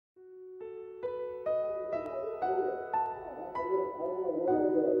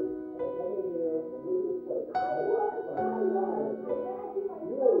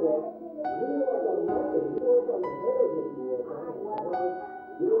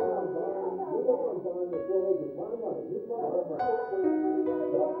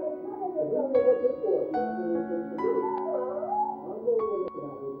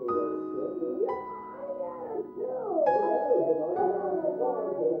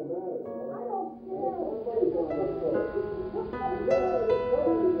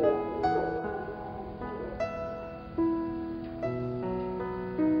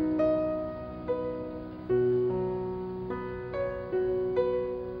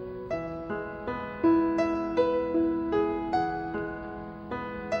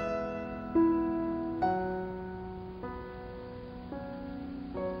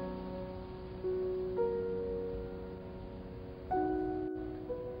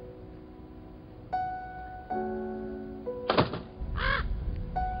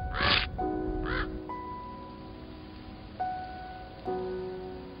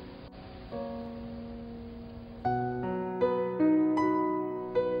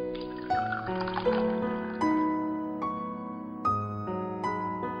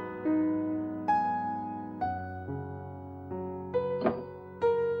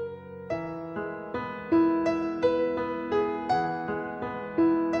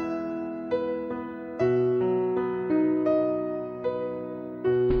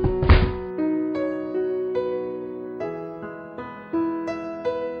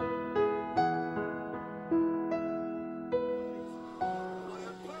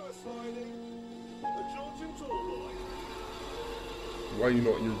Why are you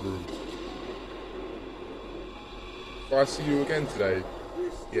not in your room? If I see you again today,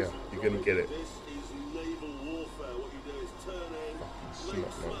 yeah, you're gonna get it. This is naval warfare. What you do is turn in, Fucking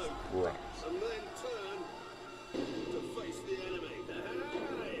leave smoke, rats. and then turn to face the enemy.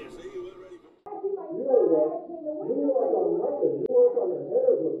 Hey, see, you weren't ready for... You work on nothing. You work on your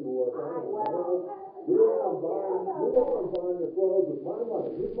hair is what you work on. You work on buying your clothes with my money.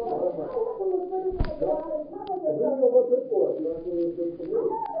 You buy my money. If you know what this for, you're not doing anything for me.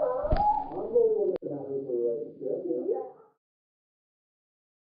 I'm the only one that matters for a relationship.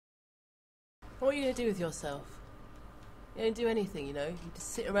 What are you going to do with yourself? You don't do anything, you know. You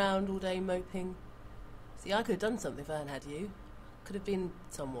just sit around all day moping. See, I could have done something if I hadn't had you. Could have been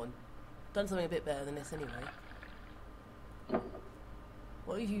someone. Done something a bit better than this anyway.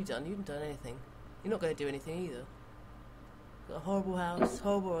 What have you done? You haven't done anything. You're not going to do anything either. Got a horrible house,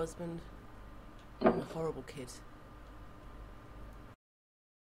 horrible husband, and a horrible kid.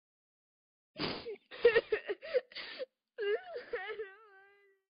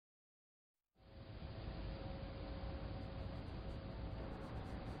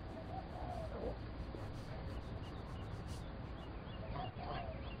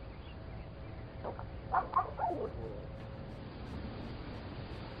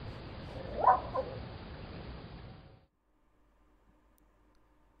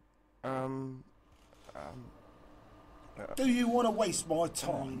 Do you want to waste my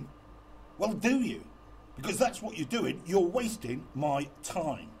time? Well, do you? Because that's what you're doing. You're wasting my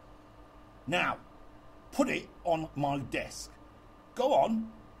time. Now, put it on my desk. Go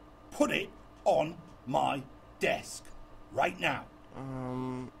on, put it on my desk. Right now.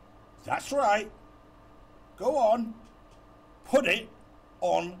 That's right. Go on, put it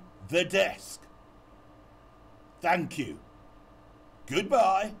on the desk. Thank you.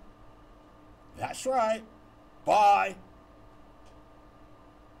 Goodbye. That's right. Bye.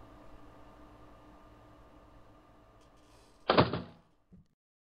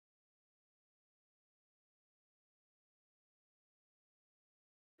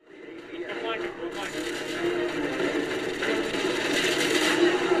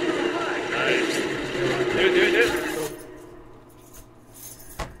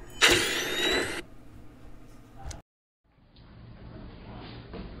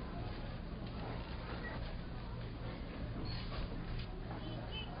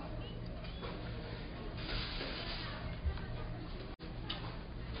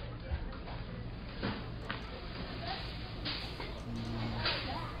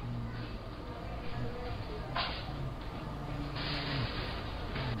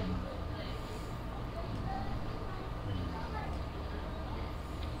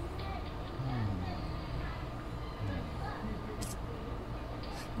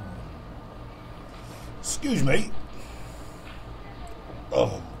 Excuse me.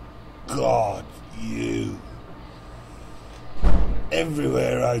 Oh, God, you.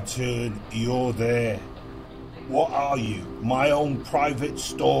 Everywhere I turn, you're there. What are you? My own private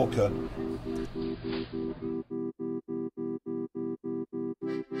stalker?